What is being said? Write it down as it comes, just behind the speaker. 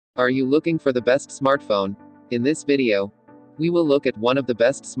Are you looking for the best smartphone? In this video, we will look at one of the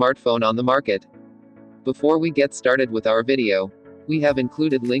best smartphone on the market. Before we get started with our video, we have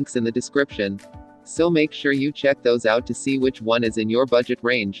included links in the description, so make sure you check those out to see which one is in your budget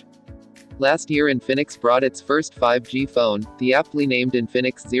range. Last year Infinix brought its first 5G phone, the aptly named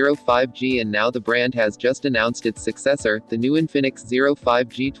Infinix Zero 5G, and now the brand has just announced its successor, the new Infinix Zero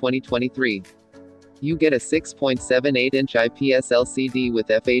 5G 2023. You get a 6.78-inch IPS LCD with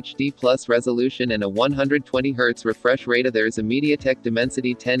FHD Plus resolution and a 120Hz refresh rate. There's a MediaTek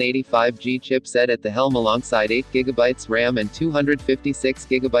Dimensity 1085G chipset at the helm alongside 8GB RAM and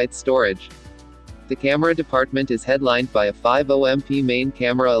 256GB storage. The camera department is headlined by a 50MP main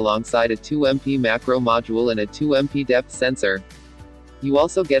camera alongside a 2MP macro module and a 2MP depth sensor. You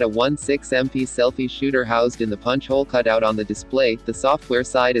also get a 16MP selfie shooter housed in the punch hole cutout on the display. The software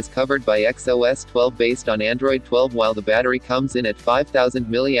side is covered by XOS 12 based on Android 12, while the battery comes in at 5000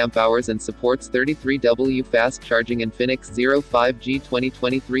 mAh and supports 33W fast charging. Infinix Zero 5G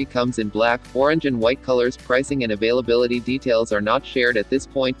 2023 comes in black, orange and white colors. Pricing and availability details are not shared at this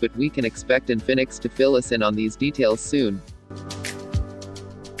point, but we can expect Infinix to fill us in on these details soon.